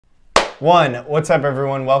One, what's up,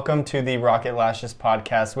 everyone? Welcome to the Rocket Lashes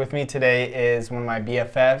podcast. With me today is one of my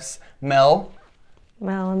BFFs, Mel.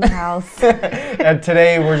 Mel in the house. And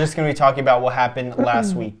today we're just going to be talking about what happened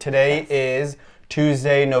last week. Today is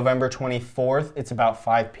Tuesday, November 24th. It's about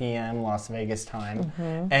 5 p.m. Las Vegas time.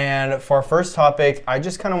 And for our first topic, I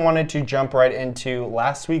just kind of wanted to jump right into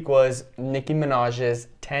last week was Nicki Minaj's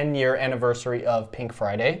 10-year anniversary of Pink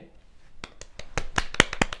Friday.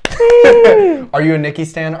 Are you a Nicki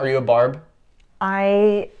stan? Are you a Barb?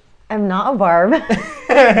 I am not a Barb,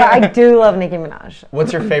 but I do love Nicki Minaj.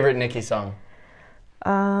 What's your favorite Nicki song?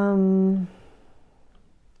 I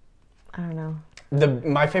don't know.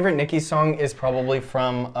 My favorite Nicki song is probably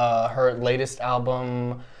from her latest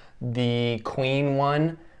album, the Queen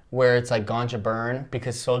one, where it's like Ganja Burn,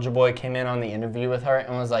 because Soulja Boy came in on the interview with her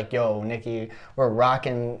and was like, yo, Nicki, we're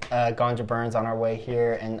rocking Ganja Burns on our way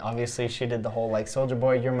here. And obviously she did the whole like, Soulja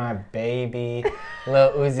Boy, you're my baby.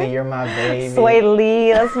 Lil Uzi, you're my baby. Sway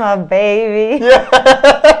Lee, that's my baby.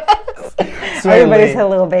 Yes. Everybody's a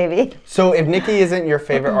little baby. So if Nicki isn't your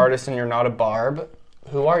favorite artist and you're not a Barb,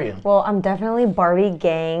 who are you? Well, I'm definitely Barbie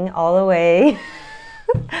gang all the way.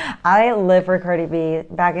 I live for Cardi B.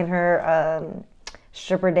 Back in her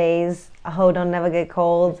stripper days, a hoe don't never get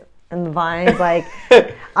cold, and the vines. Like,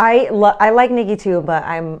 I like Nicki too, but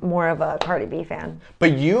I'm more of a Cardi B fan.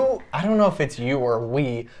 But you, I don't know if it's you or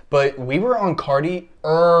we, but we were on Cardi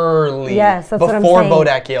early. Yes, that's what I'm before saying.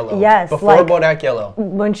 Bodak Yellow. Yes, before like, Bodak Yellow.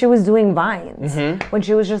 When she was doing vines, when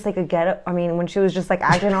she was just like a ghetto. I mean, when she was just like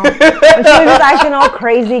acting all, when she was just acting all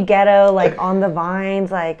crazy ghetto, like on the vines,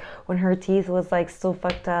 like when her teeth was like still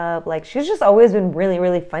fucked up. Like she's just always been really,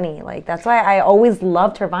 really funny. Like that's why I always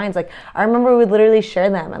loved her vines. Like I remember we would literally share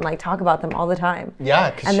them and like talk about them all the time. Yeah,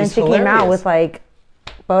 because and then she hilarious. came out with like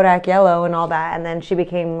Bodak Yellow and all that, and then she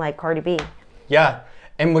became like Cardi B. Yeah,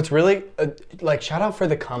 and what's really like shout out for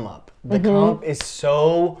the come up. The comp is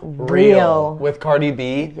so real with Cardi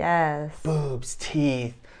B. Yes. Boobs,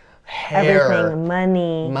 teeth, hair,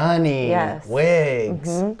 everything, money, yes,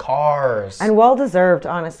 wigs, cars, and well deserved.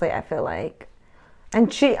 Honestly, I feel like,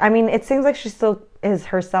 and she. I mean, it seems like she still is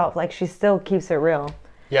herself. Like she still keeps it real.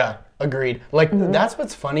 Yeah, agreed. Like that's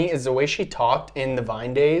what's funny is the way she talked in the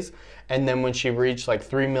Vine days, and then when she reached like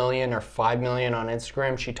 3 million or 5 million on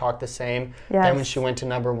Instagram, she talked the same. Yes. Then when she went to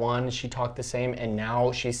 #1, she talked the same, and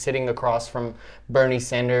now she's sitting across from Bernie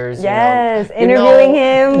Sanders. Yes, you know, interviewing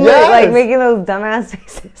him, yes. like making those dumbass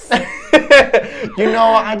faces.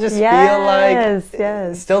 I just feel like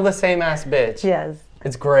yes, still the same ass bitch. yes.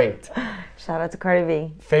 It's great. Shout out to Cardi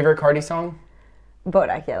B. Favorite Cardi song?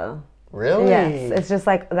 Bodak Yellow. Really? Yes, it's just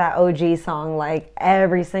like that OG song. Like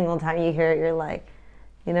every single time you hear it, you're like,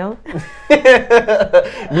 you know?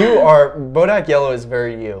 Bodak Yellow is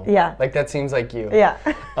very you. Yeah. Like that seems like you. Yeah.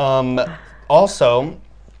 Also,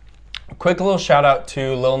 quick little shout out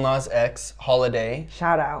to Lil Nas X, Holiday.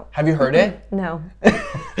 Shout out. Have you heard it? No.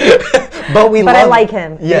 But I like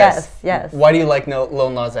him. Yes. Why do you like Lil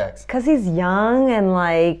Nas X? Because he's young and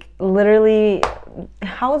like literally,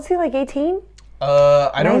 how old is he, like 18?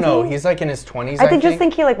 I don't know. 19? He's like in his 20s, I just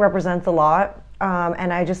think he like represents a lot.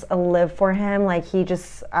 And I just live for him. Like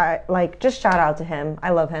just shout out to him. I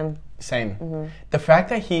love him. Same. The fact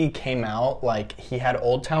that he came out, like he had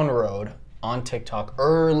Old Town Road on TikTok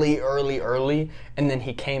early, and then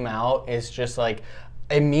he came out is just like,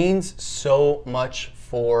 it means so much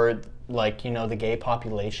for like, the gay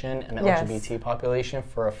population and the LGBT population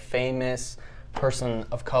for a famous person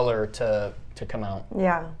of color to come out.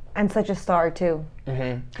 Yeah, and such a star too.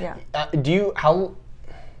 Yeah.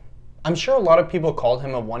 I'm sure a lot of people called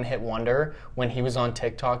him a one-hit wonder when he was on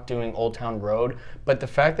TikTok doing Old Town Road, but the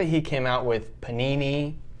fact that he came out with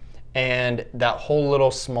Panini and that whole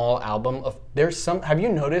little small album of have you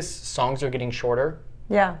noticed songs are getting shorter?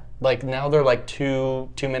 Yeah. Like now they're like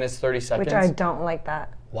 2 minutes 30 seconds. Which I don't like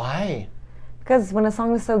that. Why? Because when a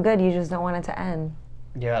song is so good, you just don't want it to end.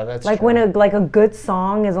 Yeah, that's like true. when a good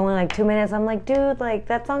song is only like 2 minutes, I'm like, dude, like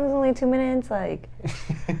that song is only 2 minutes, like.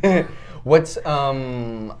 What's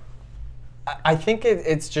I think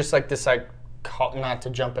it's just like this, like, not to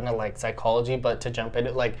jump into like psychology, but to jump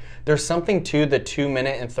into like there's something to the 2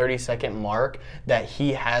 minute and 30-second mark that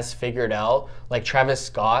he has figured out. Like Travis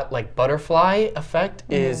Scott, like Butterfly Effect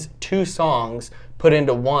is 2 songs put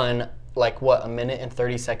into one, like what, 1 minute and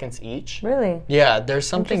 30 seconds each. Really? Yeah, there's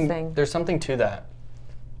something to that.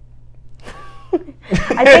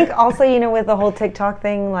 I think also, with the whole TikTok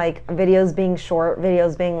thing, like videos being short,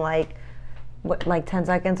 videos being like 10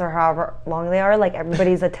 seconds or however long they are, like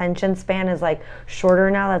everybody's attention span is like shorter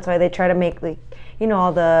now. That's why they try to make like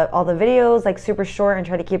all the videos like super short and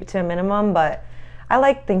try to keep it to a minimum. But I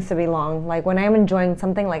like things to be long. Like when I'm enjoying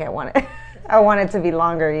something, like I want it, I want it to be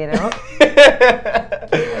longer, you know?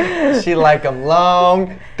 She like them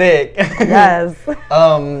long, thick. Yes.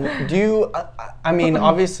 Do you, I mean,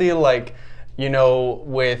 obviously, like, you know,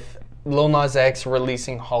 with Lil Nas X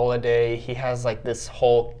releasing Holiday, he has like this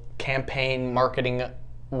whole campaign marketing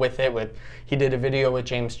with it. He did a video with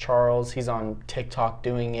James Charles. He's on TikTok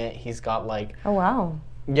doing it. He's got like, Oh, wow.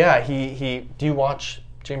 yeah, he do you watch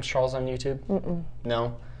James Charles on YouTube? Mm-mm.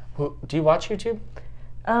 No. Do you watch YouTube?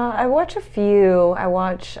 I watch a few. I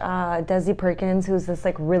watch Desi Perkins, who's this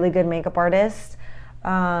like really good makeup artist,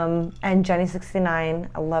 and Jenny69.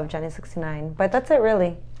 I love Jenny69, but that's it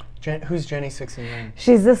really. Who's Jenny69?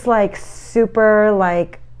 She's this like super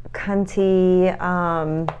like cunty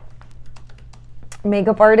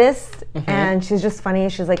makeup artist, and she's just funny.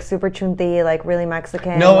 She's like super chunty, like really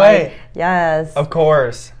Mexican. No way. Yes. Of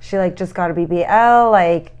course. She like just got a BBL.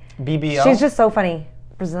 Like BBL? she's just so funny.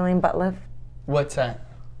 Brazilian butt lift. What's that?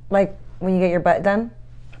 Like when you get your butt done.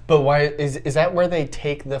 But why is that where they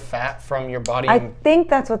take the fat from your body? I think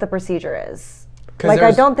that's what the procedure is. 'Cause Like I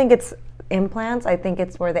there's- don't think it's implants. I think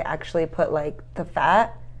it's where they actually put like the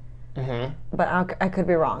fat. Mhm. But I could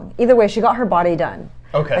be wrong. Either way, she got her body done.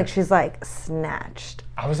 Okay. Like she's like snatched.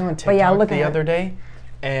 I was on TikTok yeah, look at the her. other day,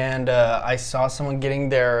 and I saw someone getting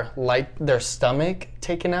their stomach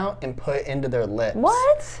taken out and put into their lips.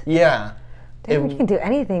 What? Yeah. Dude, you can do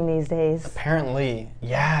anything these days. Apparently,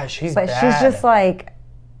 yeah, she's But bad. she's just like,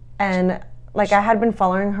 and like I had been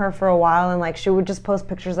following her for a while, and like she would just post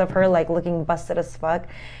pictures of her like looking busted as fuck,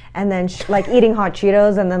 and then like eating hot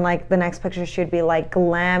Cheetos, and then like the next picture she'd be like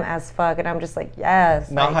glam as fuck, and I'm just like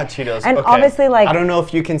yes. Not like, hot Cheetos. And okay. obviously like I don't know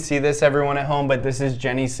if you can see this, everyone at home, but this is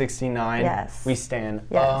Jenny69. Yes. We stand.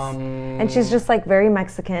 yes, and she's just like very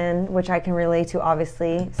Mexican, which I can relate to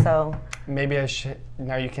obviously. So Maybe I should.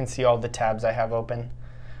 Now you can see all the tabs I have open.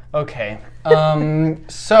 Okay.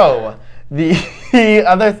 So the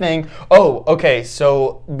other thing. Oh, okay.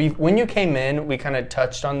 So when you came in, we kind of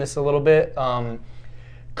touched on this a little bit.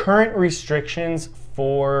 Current restrictions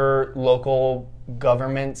for local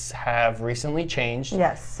governments have recently changed.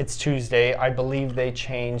 yes, It's Tuesday. I believe they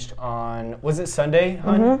changed on. Was it Sunday,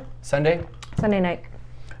 hon? Mm-hmm. Sunday. Sunday night.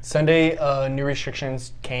 Sunday, new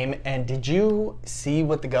restrictions came, and did you see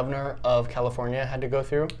what the governor of California had to go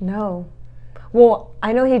through? No. Well,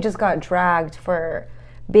 I know he just got dragged for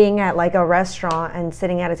being at like a restaurant and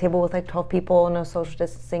sitting at a table with like 12 people, no social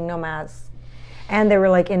distancing, no masks. And they were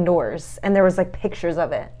like indoors, and there was like pictures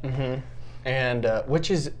of it. And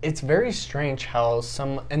it's very strange how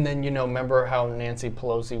and then, you know, remember how Nancy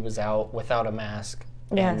Pelosi was out without a mask?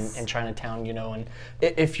 Yes. In Chinatown, you know, and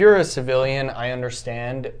if you're a civilian, I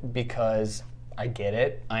understand because I get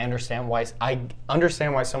it. I understand why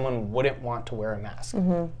someone wouldn't want to wear a mask.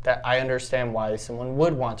 That I understand why someone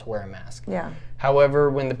would want to wear a mask. Yeah. However,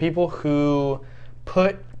 when the people who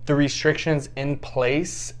put the restrictions in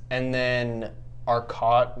place and then are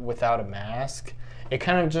caught without a mask, it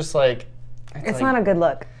kind of just like It's not a good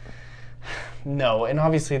look. No, and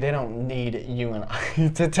obviously they don't need you and I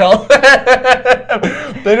to tell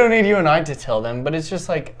them. They don't need you and I to tell them, but it's just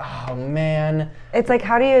like, oh man. It's like,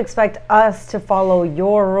 how do you expect us to follow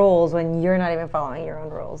your rules when you're not even following your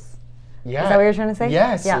own rules? Yeah. Is that what you're trying to say?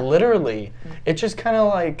 Yes, Yeah. literally. It's just kind of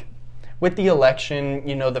like with the election,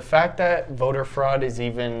 you know, the fact that voter fraud is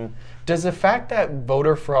even, the fact that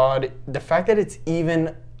it's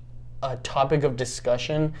even a topic of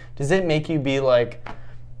discussion, does it make you be like,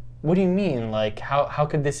 what do you mean? Like, how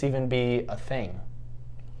could this even be a thing?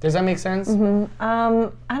 Does that make sense? I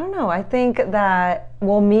don't know. I think that,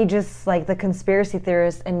 well, me just like the conspiracy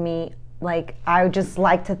theorist in me, like I would just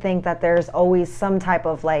like to think that there's always some type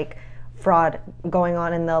of like fraud going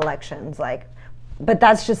on in the elections. Like, but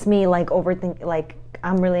that's just me like overthink. Like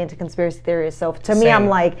I'm really into conspiracy theories. So to me, I'm Same.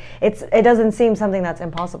 like, it doesn't seem something that's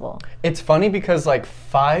impossible. It's funny because like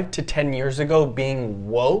 5 to 10 years ago, being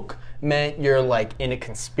woke meant you're like into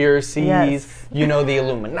conspiracies, Yes. you know, the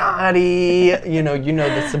Illuminati, you know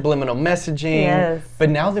the subliminal messaging. Yes. But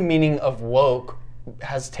now the meaning of woke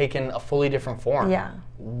has taken a fully different form. Yeah.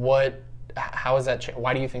 How has that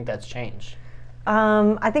why do you think that's changed?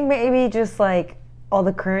 I think maybe just like all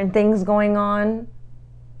the current things going on,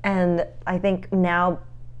 and I think now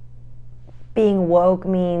being woke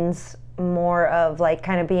means more of like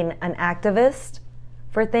kind of being an activist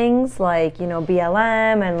for things like, you know,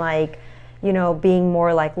 BLM and like, you know, being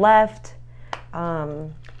more like left.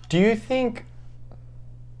 Do you think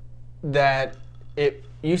that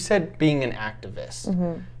you said being an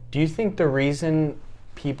activist. Do you think the reason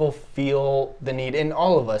people feel the need, and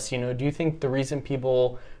all of us, you know, do you think the reason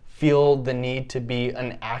people feel the need to be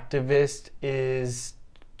an activist is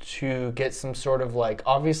to get some sort of like,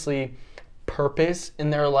 obviously, purpose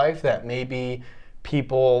in their life that maybe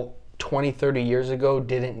people 20, 30 years ago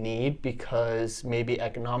didn't need because maybe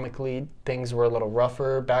economically things were a little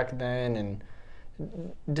rougher back then. And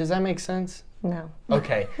does that make sense? No.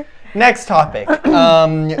 Okay. Next topic.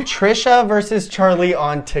 Trisha versus Charlie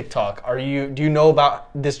on TikTok. Do you know about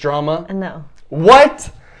this drama? No.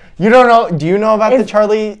 What? You don't know? Do you know about the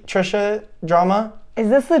Charlie Trisha drama? Is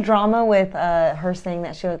this the drama with her saying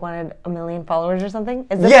that she like wanted 1 million followers or something?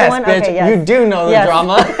 Is this Yes, the one? bitch. Okay, yes. You do know the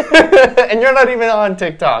drama. And you're not even on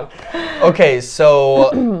TikTok. Okay,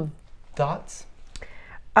 so thoughts?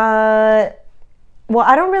 Well,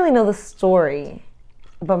 I don't really know the story,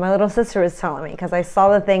 but my little sister was telling me because I saw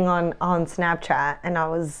the thing on Snapchat and I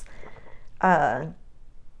was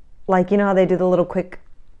like, you know how they do the little quick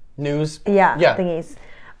News? yeah. thingies.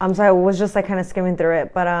 So I was just like kind of skimming through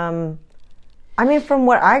it, but I mean, from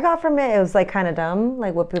what I got from it, it was like kind of dumb,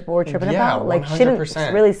 like what people were tripping about. Like 100%. she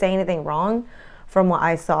didn't really say anything wrong from what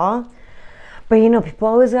I saw. But you know, people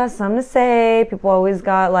always got something to say. People always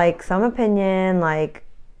got like some opinion, like,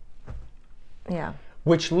 yeah.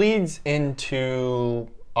 Which leads into,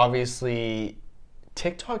 obviously,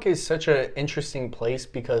 TikTok is such an interesting place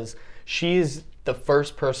because she is the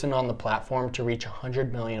first person on the platform to reach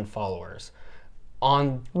 100 million followers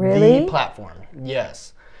on the platform.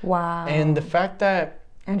 Yes. Wow. And the fact that...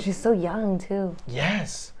 And she's so young, too.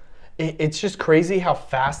 Yes. It's just crazy how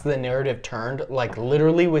fast the narrative turned. Like,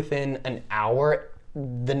 literally within an hour,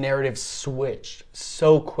 the narrative switched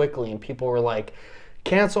so quickly. And people were like,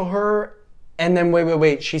 cancel her. And then,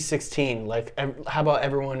 wait, she's 16. Like, how about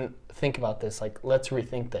everyone think about this? Like, let's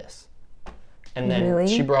rethink this. And then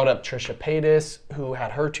she brought up Trisha Paytas, who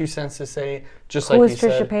had her 2 cents to say, just like you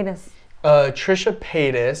said. Who is Trisha Paytas? Trisha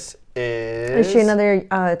Paytas is... Is she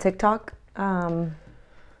another TikTok?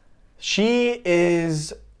 She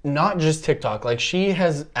is not just TikTok. Like, she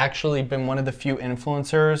has actually been one of the few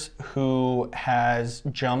influencers who has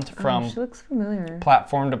jumped from she looks familiar.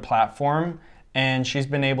 Platform to platform, and she's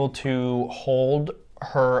been able to hold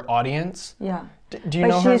her audience. Yeah. Do you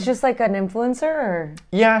know her? But she's just like an influencer, or?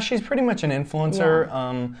 Yeah, she's pretty much an influencer.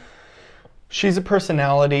 Yeah. She's a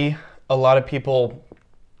personality. A lot of people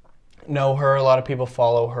know her. A lot of people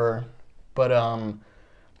follow her. But,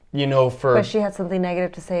 you know, But she had something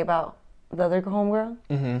negative to say about the other homegirl?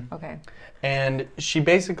 Mm-hmm. Okay. And she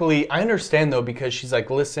basically, I understand though, because she's like,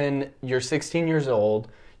 listen, you're 16 years old.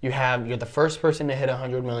 You're the first person to hit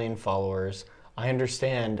 100 million followers. I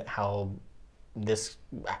understand how this,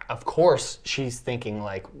 of course, she's thinking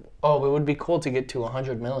like, oh, it would be cool to get to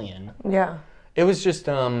 100 million. Yeah. It was just,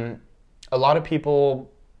 a lot of people,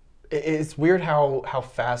 it's weird how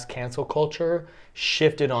fast cancel culture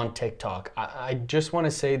shifted on TikTok. I just want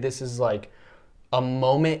to say this is like a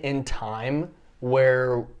moment in time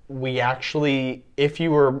where we actually, if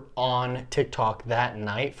you were on TikTok that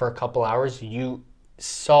night for a couple hours, you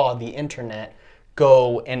saw the internet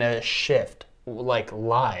go in a shift, like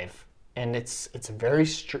live. And it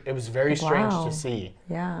was very strange to see.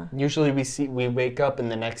 Yeah. Usually we wake up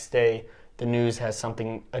and the next day the news has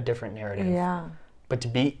a different narrative. Yeah. But to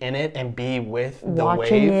be in it and be with the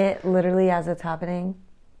Watching wave, it literally as it's happening.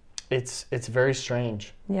 It's very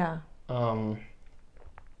strange. Yeah.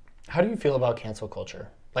 How do you feel about cancel culture?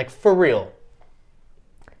 Like, for real?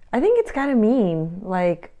 I think it's kind of mean.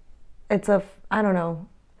 Like, I don't know.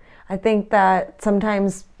 I think that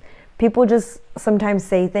sometimes people just sometimes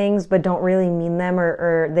say things but don't really mean them,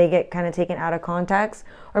 or they get kind of taken out of context.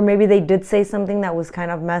 Or maybe they did say something that was kind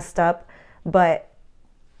of messed up, but,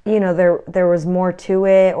 you know, there was more to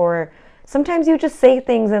it. Or sometimes you just say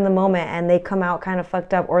things in the moment and they come out kind of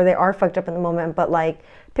fucked up, or they are fucked up in the moment, but like,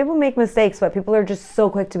 people make mistakes, but people are just so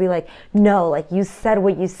quick to be like, no, like, you said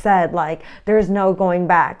what you said, like, there's no going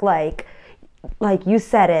back, like you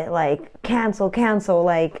said it, like, cancel,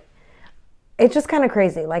 like, it's just kind of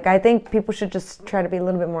crazy. Like, I think people should just try to be a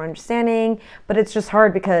little bit more understanding, but it's just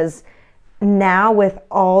hard because now with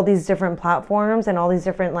all these different platforms and all these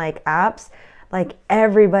different, like, apps, like,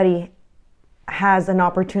 everybody has an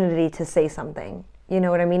opportunity to say something, you know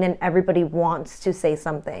what I mean? And everybody wants to say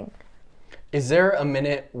something. Is there a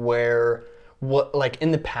minute where, like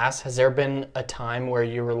in the past, has there been a time where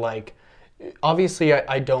you were like, obviously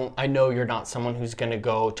I know you're not someone who's gonna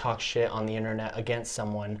go talk shit on the internet against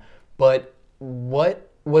someone, but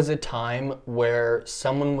what was a time where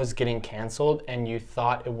someone was getting canceled and you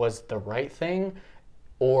thought it was the right thing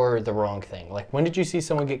or the wrong thing? Like, when did you see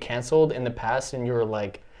someone get canceled in the past and you were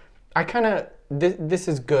like, this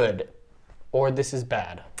is good or this is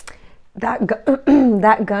bad?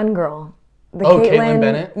 That gun girl. Caitlyn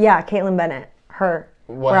Bennett? Yeah, Caitlyn Bennett. Her.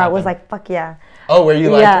 What where I was happened? like, fuck yeah. Oh, where you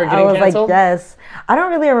liked her getting I was canceled? like, yes. I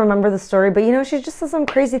don't really remember the story, but you know, she just says some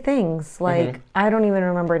crazy things. Like, Mm-hmm. I don't even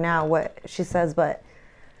remember now what she says, but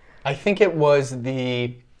I think it was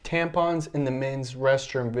the tampons in the men's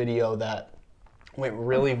restroom video that went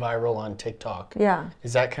really viral on TikTok. yeah.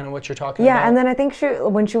 Is that kind of what you're talking about? Yeah, and then I think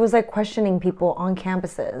when she was like questioning people on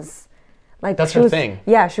campuses. Like That's she her was, thing.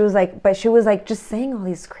 Yeah, she was like just saying all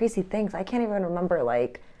these crazy things. I can't even remember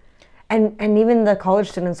like and even the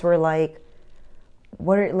college students were like,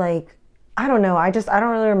 what are like, I don't know. I don't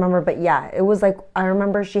really remember, but yeah, it was like, I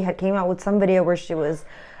remember she had came out with some video where she was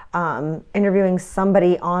interviewing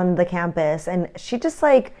somebody on the campus, and she just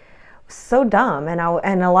like so dumb, and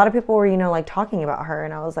a lot of people were, you know, like talking about her,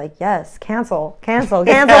 and I was like, yes, cancel. That's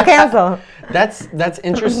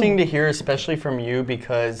interesting to hear, especially from you,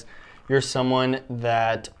 because you're someone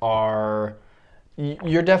that you're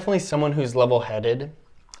definitely someone who's level-headed.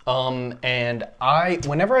 And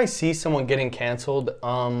whenever I see someone getting canceled,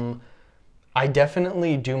 I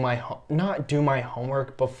definitely not do my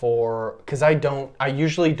homework before, because I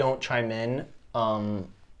usually don't chime in,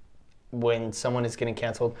 when someone is getting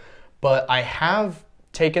canceled, but I have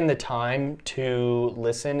taken the time to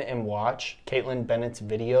listen and watch Caitlyn Bennett's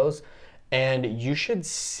videos, and you should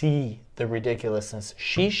see the ridiculousness.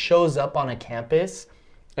 She shows up on a campus,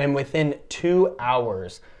 and within 2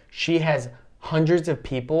 hours, she has hundreds of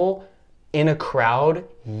people in a crowd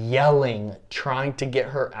yelling, trying to get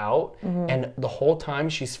her out. And the whole time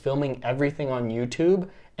she's filming everything on YouTube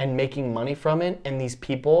and making money from it. And these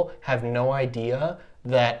people have no idea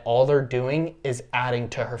that all they're doing is adding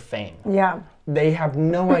to her fame. Yeah. They have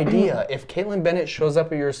no idea. If Caitlyn Bennett shows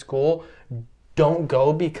up at your school, don't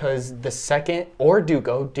go, because the second, or do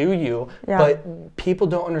go, do you. Yeah. But people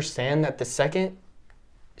don't understand that the second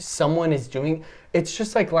someone is doing, it's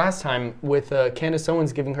just like last time with Candace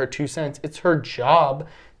Owens giving her 2 cents. It's her job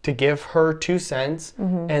to give her 2 cents,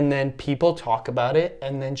 and then people talk about it,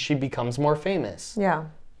 and then she becomes more famous. Yeah.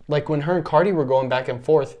 Like when her and Cardi were going back and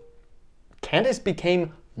forth, Candace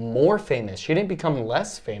became more famous. She didn't become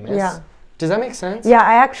less famous. Yeah. Does that make sense? Yeah,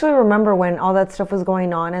 I actually remember when all that stuff was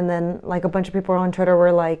going on, and then like a bunch of people on Twitter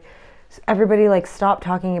were like, everybody like stop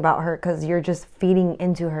talking about her because you're just feeding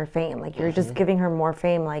into her fame. Like you're just giving her more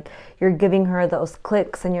fame. Like you're giving her those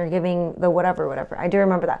clicks, and you're giving the whatever. I do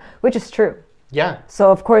remember that, which is true. Yeah.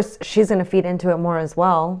 So of course she's gonna feed into it more as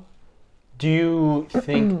well. Do you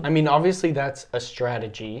think, I mean, obviously that's a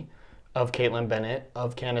strategy of Caitlyn Bennett,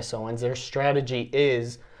 of Candace Owens. Their strategy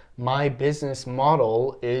is, my business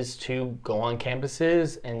model is to go on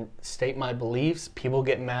campuses and state my beliefs. People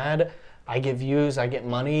get mad. I get views. I get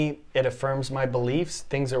money. It affirms my beliefs.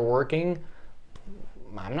 Things are working.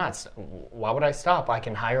 Why would I stop? I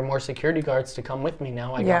can hire more security guards to come with me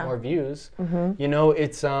now. I got more views. You know,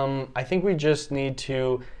 it's, I think we just need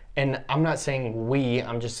to, and I'm not saying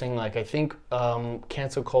I'm just saying, like, I think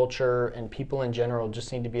cancel culture and people in general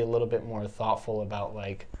just need to be a little bit more thoughtful about,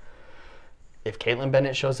 like, if Caitlyn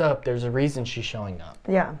Bennett shows up, there's a reason she's showing up.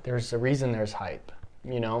 Yeah. There's a reason there's hype,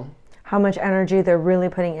 you know? How much energy they're really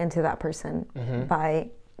putting into that person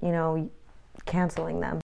by, you know, canceling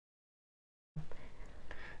them.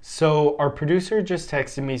 So our producer just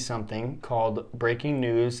texted me something called breaking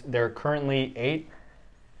news. There are currently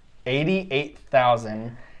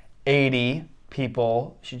 88,080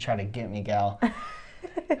 people, she tried to get me, gal,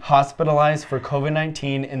 hospitalized for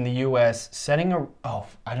COVID-19 in the U.S., I don't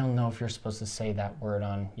know if you're supposed to say that word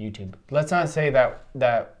on YouTube. Let's not say that,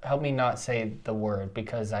 help me not say the word,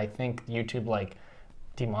 because I think YouTube, like,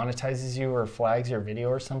 demonetizes you or flags your video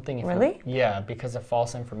or something. Really? Yeah, because of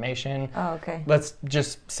false information. Oh, okay. Let's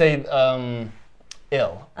just say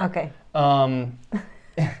ill. Okay.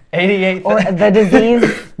 88. Or the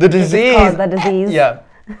disease. The disease. It's called the disease. Yeah.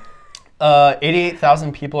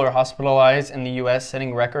 88,000 people are hospitalized in the U.S.,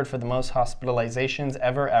 setting record for the most hospitalizations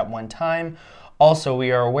ever at one time. Also,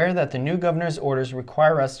 we are aware that the new governor's orders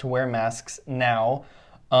require us to wear masks now.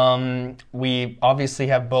 We obviously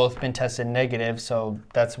have both been tested negative, so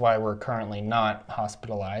that's why we're currently not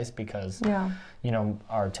hospitalized, because, you know,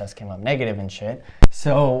 our test came up negative and shit.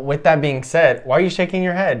 So with that being said, why are you shaking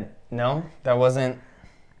your head? No, that wasn't...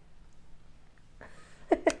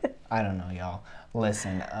 I don't know, y'all.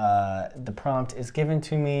 Listen, the prompt is given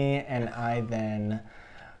to me, and I then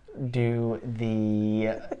do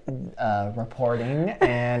the reporting.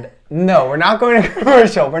 And no, we're not going to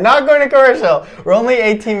commercial. We're not going to commercial. We're only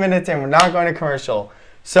 18 minutes in. We're not going to commercial.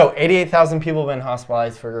 So 88,000 people have been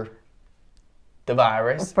hospitalized for the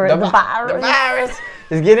virus. For the virus. The virus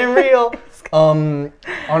is getting real. On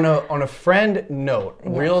a friend note,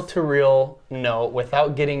 Yes. real to real note,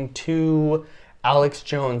 without getting too Alex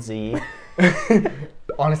Jonesy.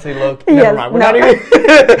 Honestly, look, never Yes, mind. We're no. not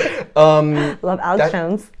even. Love Alex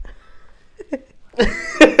Jones.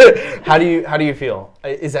 How do you feel?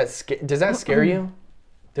 Is that does that scare you?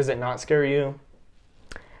 Does it not scare you?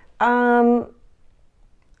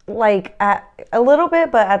 Like a little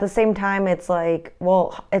bit, but at the same time, it's like,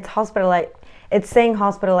 well, it's saying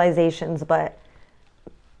hospitalizations, but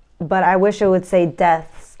I wish it would say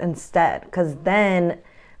deaths instead, because then,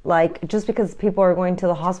 like, just because people are going to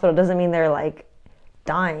the hospital doesn't mean they're like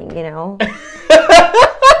dying, you know?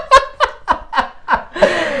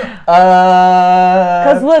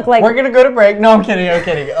 Because look, like, we're gonna go to break. No, I'm kidding.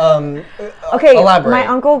 okay, elaborate. my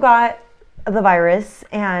uncle got the virus,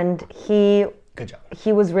 and Good job.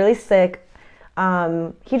 he was really sick.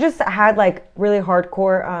 He just had like really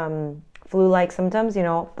hardcore flu-like symptoms, you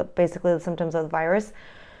know, basically the symptoms of the virus.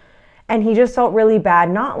 And he just felt really bad.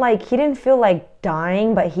 Not like, he didn't feel like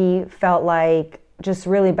dying, but he felt like just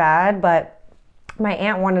really bad. But my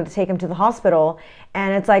aunt wanted to take him to the hospital.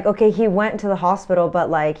 And it's like, okay, he went to the hospital, but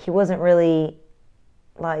like he wasn't really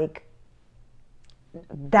like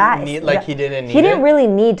that. He didn't need He didn't it? really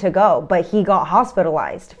need to go, but he got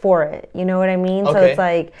hospitalized for it. You know what I mean? So Okay. it's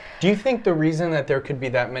like, Do you think the reason that there could be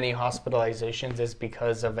that many hospitalizations is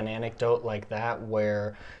because of an anecdote like that,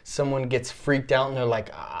 where someone gets freaked out and they're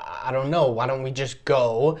like, I don't know, why don't we just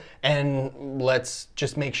go and let's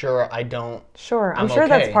just make sure I don't. sure, I'm I'm sure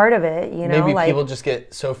that's okay. part of it, you know? Maybe like, people just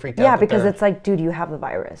get so freaked out. yeah, that because they're- it's like, dude, you have the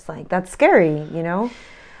virus. Like, that's scary, you know?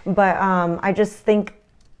 But I just think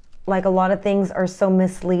like a lot of things are so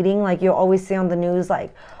misleading. Like, you'll always see on the news,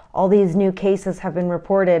 like, all these new cases have been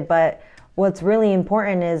reported, but what's really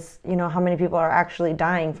important is, you know, how many people are actually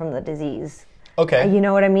dying from the disease. Okay. You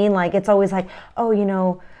know what I mean? Like, it's always like, oh, you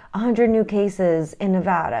know, 100 new cases in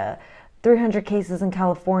Nevada, 300 cases in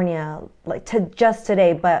California, like just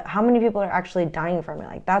today, but how many people are actually dying from it?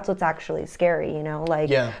 Like, that's what's actually scary, you know?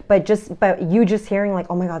 Like, Yeah. but you just hearing like,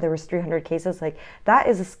 oh my God, there was 300 cases, like, that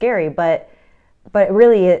is scary, but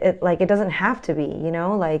really it like, it doesn't have to be, you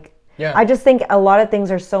know? Like, Yeah. I just think a lot of things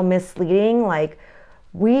are so misleading. Like,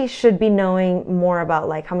 we should be knowing more about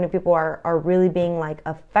like how many people are really being like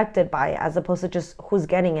affected by it, as opposed to just who's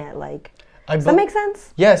getting it. Like, does that make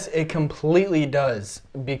sense? Yes, it completely does,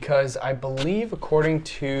 because I believe, according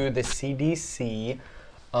to the CDC,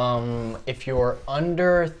 if you're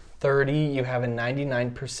under 30, you have a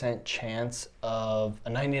 99% chance of a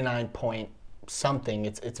 99 point something.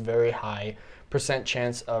 It's very high percent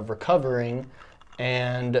chance of recovering,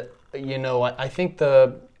 and you know, I think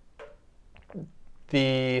the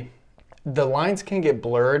lines can get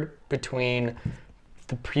blurred between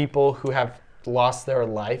the people who have lost their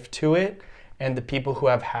life to it and the people who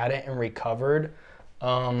have had it and recovered.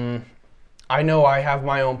 I know I have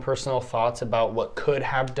my own personal thoughts about what could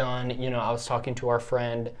have done. You know, I was talking to our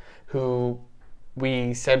friend who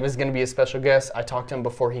we said was going to be a special guest. I talked to him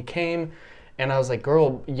before he came, and I was like,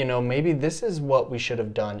 girl, you know, maybe this is what we should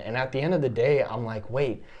have done. And at the end of the day, I'm like,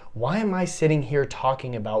 wait, why am I sitting here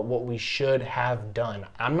talking about what we should have done?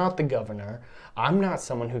 I'm not the governor. I'm not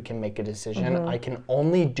someone who can make a decision. I can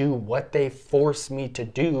only do what they force me to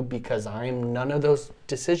do, because I'm none of those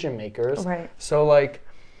decision makers. Right. So, like,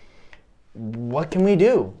 what can we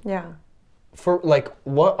do? Yeah. For real,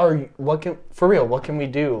 what can we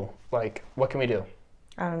do? Like, what can we do?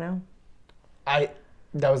 I don't know.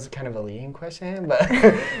 That was kind of a leading question, but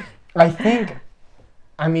I think,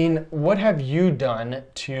 I mean, what have you done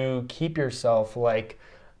to keep yourself like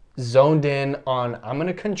zoned in on, I'm going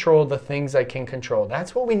to control the things I can control?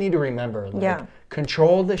 That's what we need to remember. Like, Yeah.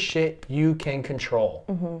 Control the shit you can control.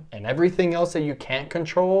 And everything else that you can't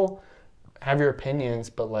control, have your opinions,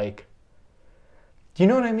 but like, do you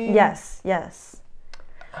know what I mean? Yes.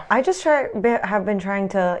 I just have been trying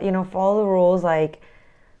to, you know, follow the rules, like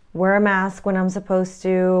wear a mask when I'm supposed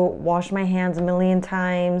to, wash my hands a million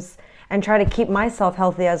times, and try to keep myself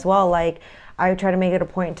healthy as well. Like, I try to make it a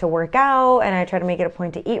point to work out, and I try to make it a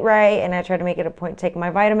point to eat right, and I try to make it a point to take my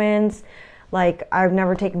vitamins. Like, I've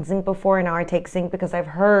never taken zinc before, and now I take zinc because I've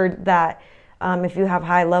heard that if you have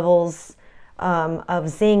high levels of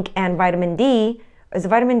zinc and vitamin D, is it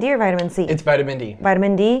vitamin D or vitamin C? It's vitamin D.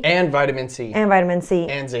 Vitamin D. And vitamin C. And vitamin C.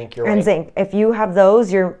 And zinc, you're and right. zinc. If you have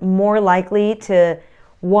those, you're more likely to,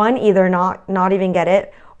 one, either not even get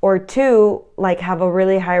it, or two, like have a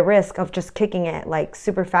really high risk of just kicking it like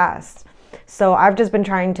super fast. So I've just been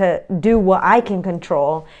trying to do what I can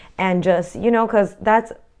control, and just, you know, because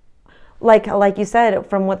that's like you said,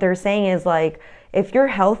 from what they're saying is like, if you're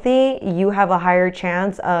healthy, you have a higher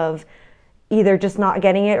chance of either just not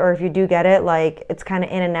getting it, or if you do get it, like it's kind of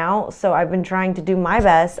in and out. So I've been trying to do my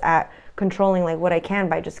best at controlling like what I can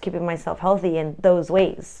by just keeping myself healthy in those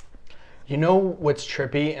ways. You know what's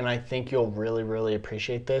trippy, and I think you'll really, really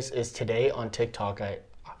appreciate this, is today on TikTok,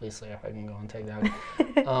 obviously if I can go on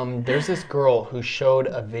TikTok, there's this girl who showed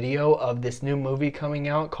a video of this new movie coming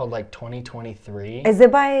out called like 2023. Is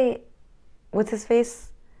it by, what's his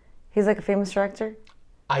face? He's like a famous director.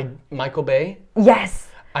 Michael Bay? Yes.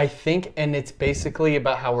 I think, and it's basically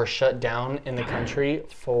about how we're shut down in the country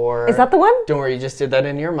for... Is that the one? Don't worry, you just did that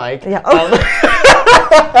in your mic. Yeah. Oh.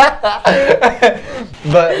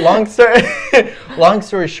 But long story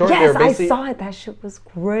short, yes, I saw it. That shit was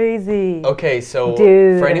crazy. Okay, so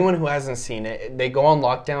Dude. For anyone who hasn't seen it, they go on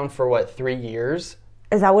lockdown for what, 3 years?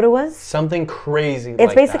 Is that what it was? Something crazy.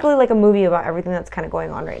 It's basically like a movie about everything that's kind of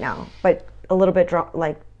going on right now, but a little bit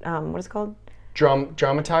what is it called?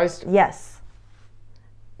 Dramatized? Yes.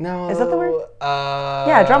 No. Is that the word?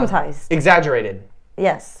 Yeah, dramatized. Exaggerated.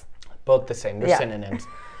 Yes. Both the same. They're synonyms.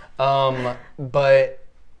 But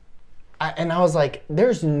I was like,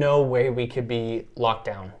 there's no way we could be locked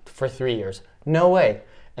down for 3 years. No way.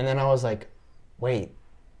 And then I was like, wait,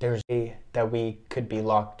 there's a way that we could be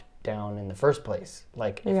locked down in the first place.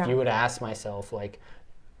 Like, if you would ask myself, like,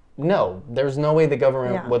 no, there's no way the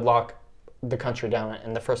government would lock the country down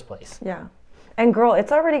in the first place. Yeah. And girl,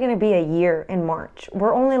 it's already going to be a year in March.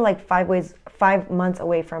 We're only like 5 months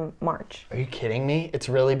away from March. Are you kidding me? It's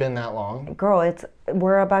really been that long? Girl,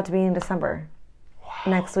 we're about to be in December. Wow.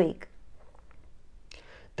 Next week.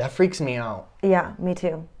 That freaks me out. Yeah, me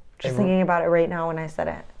too. Just thinking about it right now when I said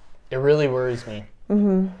it. It really worries me.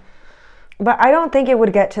 Mm-hmm. But I don't think it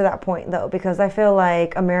would get to that point though, because I feel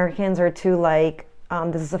like Americans are too like,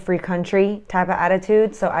 this is a free country type of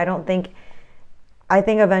attitude. So I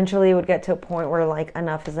think eventually it would get to a point where like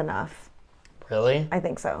enough is enough. Really? I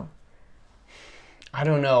think so. I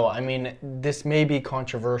don't know. I mean, this may be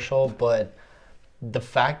controversial, but the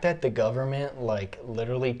fact that the government like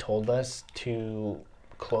literally told us to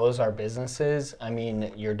close our businesses. I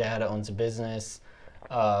mean, your dad owns a business.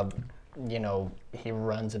 You know, he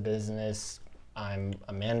runs a business. I'm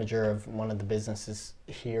a manager of one of the businesses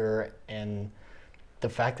here, and the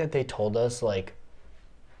fact that they told us like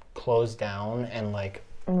close down and like,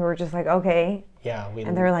 and we were just like, okay. Yeah.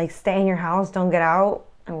 And they're like, stay in your house, don't get out.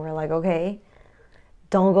 And we're like, okay.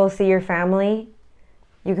 Don't go see your family.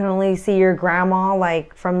 You can only see your grandma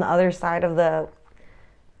like from the other side of the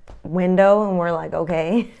window. And we're like,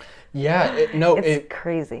 okay. Yeah. It's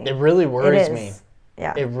crazy. It really worries me.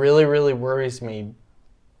 Yeah. It really, really worries me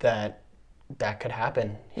that could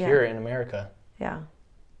happen here in America. Yeah.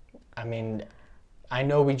 I mean, I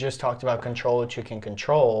know we just talked about control what you can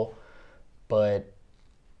control, but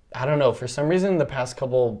I don't know. For some reason, the past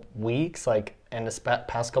couple weeks, like, and the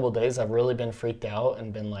past couple days, I've really been freaked out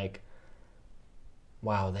and been like,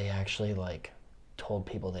 wow, they actually, like, told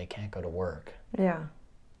people they can't go to work. Yeah.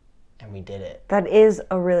 And we did it. That is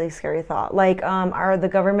a really scary thought. Like, the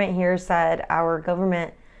government here said,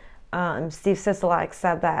 Steve Sisolak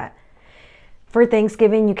said that for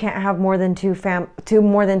Thanksgiving, you can't have more than two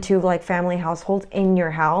like family households in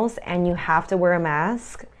your house, and you have to wear a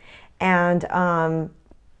mask. And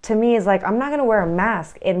to me, it's like, I'm not gonna wear a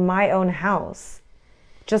mask in my own house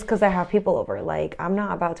just because I have people over. Like, I'm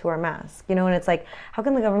not about to wear a mask, you know. And it's like, how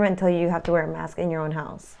can the government tell you have to wear a mask in your own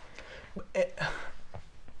house? What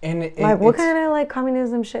kind of like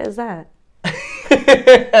communism shit is that?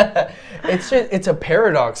 It's a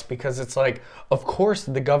paradox, because it's like, of course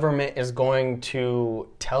the government is going to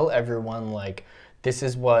tell everyone like, this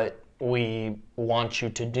is what we want you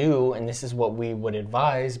to do and this is what we would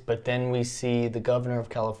advise, but then we see the governor of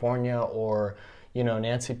California or, you know,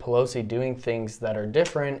 Nancy Pelosi doing things that are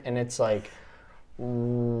different, and it's like,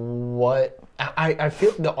 what? I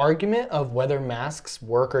feel the argument of whether masks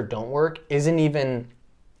work or don't work isn't even,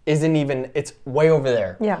 it's way over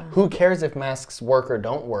there. Yeah. Who cares if masks work or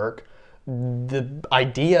don't work? The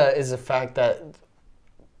idea is the fact that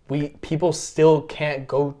people still can't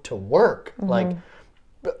go to work. Mm-hmm. Like,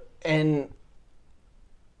 and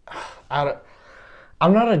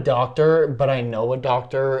I'm not a doctor, but I know a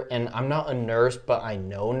doctor, and I'm not a nurse, but I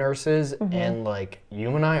know nurses. Mm-hmm. And like,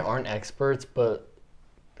 you and I aren't experts, but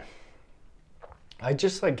I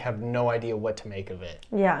just like have no idea what to make of it.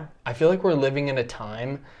 Yeah. I feel like we're living in a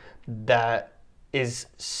time that is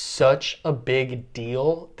such a big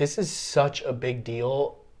deal. This is such a big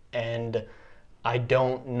deal, and I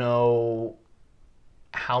don't know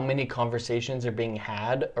how many conversations are being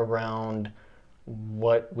had around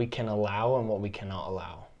what we can allow and what we cannot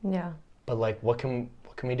allow. Yeah. But like, what can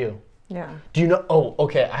we do? Yeah. Do you know? Oh,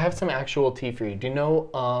 okay. I have some actual tea for you. Do you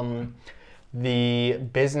know the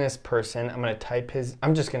business person? I'm gonna type his.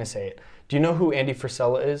 I'm just gonna say it. Do you know who Andy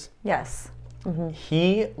Frisella is? Yes.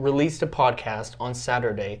 He released a podcast on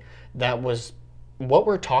Saturday that was what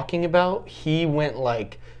we're talking about. He went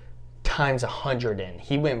like times 100 in.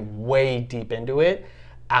 He went way deep into it.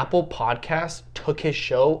 Apple Podcasts took his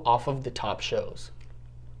show off of the top shows.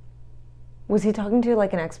 Was he talking to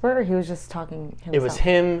like an expert, or he was just talking himself? It was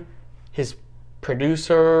him, his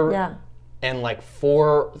producer, Yeah. and like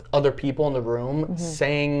 4 other people in the room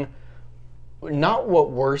saying not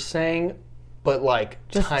what we're saying, but like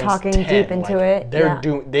Just times talking 10. deep into it,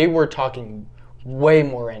 yeah. They were talking way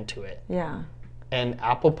more into it. Yeah. And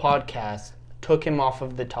Apple Podcasts took him off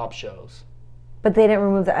of the top shows. But they didn't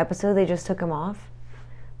remove the episode, they just took him off?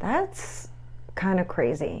 That's kind of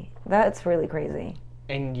crazy. That's really crazy.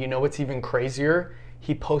 And you know what's even crazier?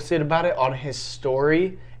 He posted about it on his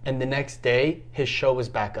story, and the next day, his show was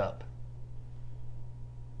back up.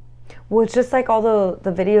 Well, it's just like all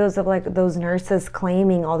the videos of like those nurses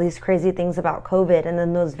claiming all these crazy things about COVID, and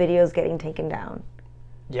then those videos getting taken down.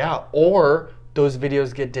 Yeah, or those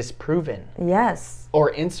videos get disproven. Yes.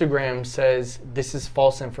 Or Instagram says this is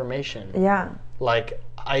false information. Yeah. Like,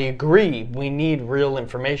 I agree, we need real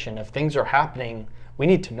information. If things are happening, we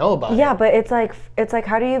need to know about it. Yeah, but it's like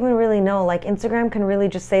how do you even really know? Like Instagram can really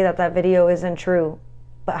just say that video isn't true,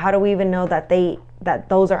 but how do we even know that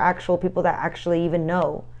those are actual people that actually even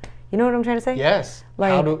know? You know what I'm trying to say? Yes.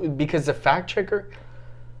 Like, because the fact checker,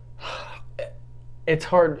 it's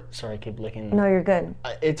hard. Sorry, I keep licking. no, you're good.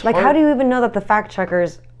 It's Like, hard. how do you even know that the fact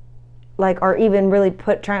checkers, like, are even really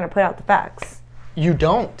trying to put out the facts? You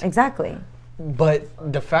don't. Exactly. But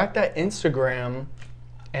the fact that Instagram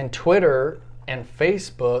and Twitter and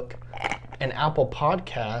Facebook and Apple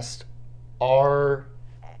Podcast are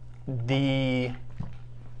they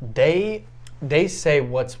say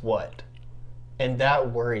what's what, and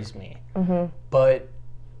that worries me. But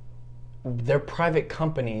they're private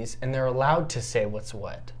companies and they're allowed to say what's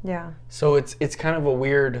what. Yeah. So it's kind of a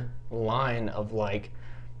weird line of like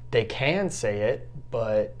they can say it,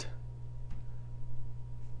 but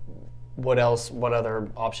what other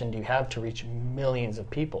option do you have to reach millions of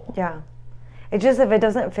people? Yeah. It's just if it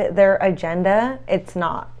doesn't fit their agenda, it's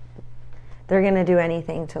not. They're going to do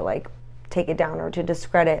anything to like take it down or to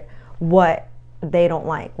discredit what they don't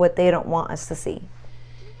like, what they don't want us to see.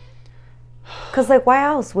 Because like, why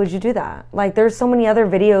else would you do that? Like, there's so many other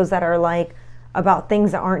videos that are like about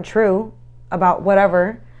things that aren't true, about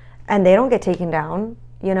whatever, and they don't get taken down,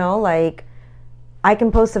 you know? Like, I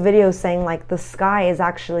can post a video saying like the sky is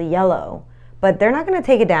actually yellow, but they're not going to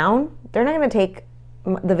take it down. They're not going to take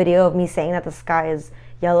the video of me saying that the sky is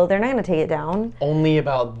yellow. They're not going to take it down. Only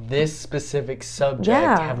about this specific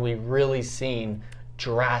subject have we really seen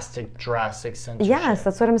drastic censorship. Yes,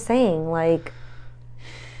 that's what I'm saying. Like,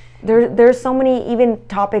 there's so many even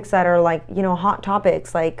topics that are like, you know, hot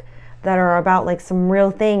topics, like that are about like some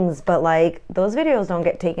real things, but like those videos don't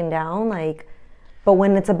get taken down. Like, but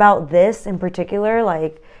when it's about this in particular,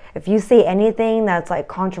 like if you say anything that's like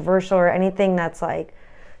controversial or anything that's like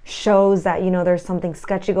shows that, you know, there's something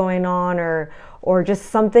sketchy going on or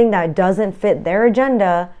just something that doesn't fit their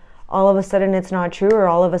agenda, all of a sudden it's not true, or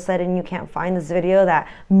all of a sudden you can't find this video that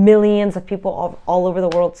millions of people all over the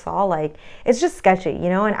world saw. Like, it's just sketchy, you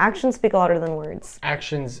know, and actions speak louder than words.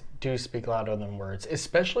 Actions do speak louder than words,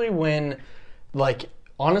 especially when, like,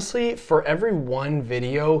 honestly, for every one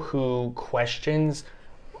video who questions,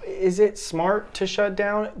 is it smart to shut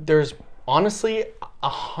down? There's honestly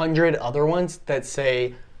 100 other ones that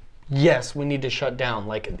say, yes, we need to shut down.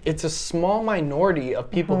 Like, it's a small minority of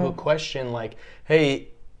people who question, like, hey,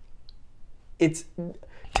 it's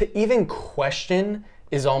to even question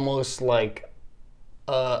is almost like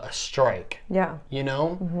a strike. Yeah. You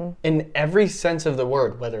know? In every sense of the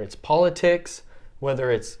word, whether it's politics,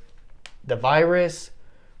 whether it's the virus,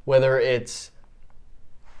 whether it's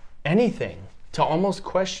anything. To almost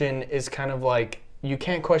question is kind of like you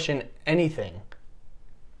can't question anything.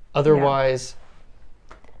 Otherwise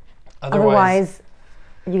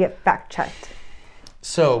you get fact checked.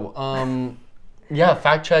 So, yeah,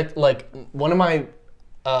 fact checked. Like, one of my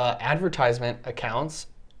advertisement accounts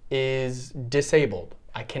is disabled.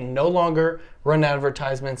 I can no longer run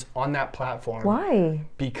advertisements on that platform. Why?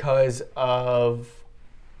 Because of,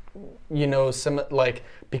 you know,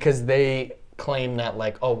 because they claim that,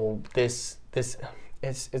 like, oh, well, this it's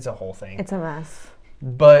a whole thing. It's a mess.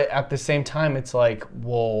 But at the same time, it's like,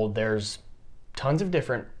 well, there's tons of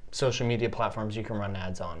different social media platforms you can run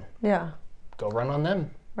ads on. Yeah. Go run on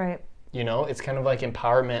them. Right. You know, it's kind of like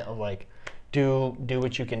empowerment of like, do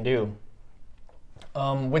what you can do.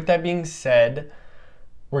 With that being said,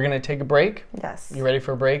 we're going to take a break. Yes. You ready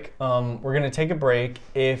for a break? We're going to take a break.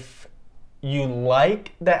 If you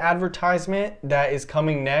like the advertisement that is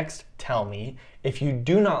coming next, tell me. If you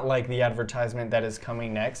do not like the advertisement that is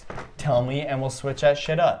coming next, tell me, and we'll switch that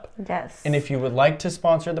shit up. Yes. And if you would like to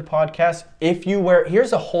sponsor the podcast,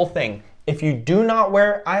 here's a whole thing. If you do not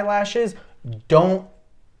wear eyelashes, don't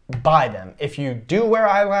buy them. If you do wear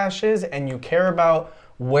eyelashes and you care about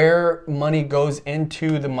where money goes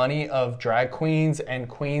into the money of drag queens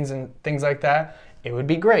and things like that, it would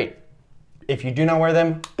be great. If you do not wear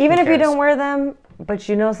them, even who if you cares? don't wear them, but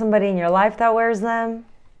you know somebody in your life that wears them,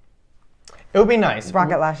 it would be nice.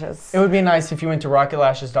 Rocket Lashes. It would be nice if you went to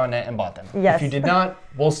rocketlashes.net and bought them. Yes. If you did not,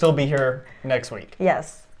 we'll still be here next week.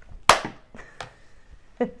 Yes.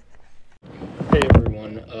 Hey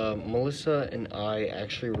everyone, Melissa and I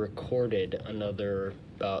actually recorded another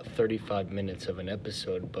about 35 minutes of an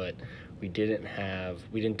episode, but we didn't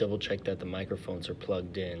double check that the microphones are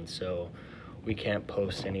plugged in, so we can't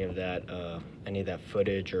post any of that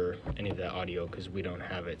footage or any of that audio because we don't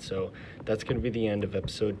have it. So that's going to be the end of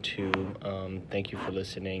episode 2. Thank you for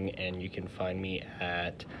listening, and you can find me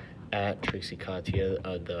at Trixie Katia,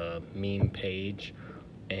 the meme page,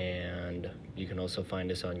 and you can also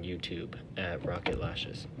find us on YouTube at Rocket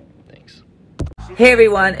Lashes. Thanks. Hey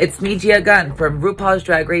everyone, it's me, Gia Gunn from RuPaul's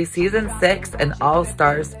Drag Race Season 6 and All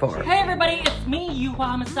Stars 4. Hey everybody, it's me,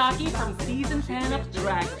 Yuha Masaki from Season 10 of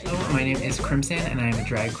Drag Race. My name is Crimson, and I am a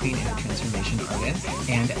drag queen and a transformation artist.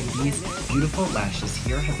 And these beautiful lashes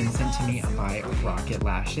here have been sent to me by Rocket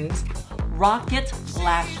Lashes. Rocket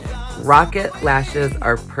Lashes. Rocket Lashes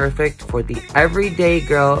are perfect for the everyday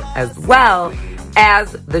girl as well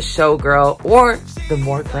as the showgirl or the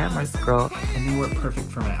more glamorous girl. And they work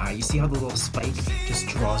perfect for my eye. You see how the little spike just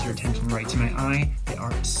draws your attention right to my eye? They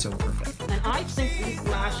are so perfect. And I think these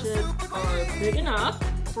lashes are big enough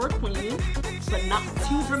for a queen, but not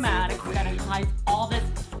too dramatic that it hides all this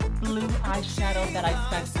blue eyeshadow that I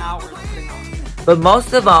spent hours putting on. But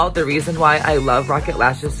most of all, the reason why I love Rocket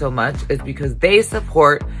Lashes so much is because they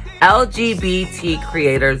support LGBT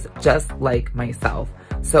creators just like myself.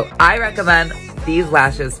 So I recommend these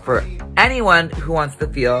lashes for anyone who wants to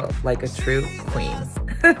feel like a true queen.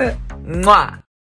 Mwah!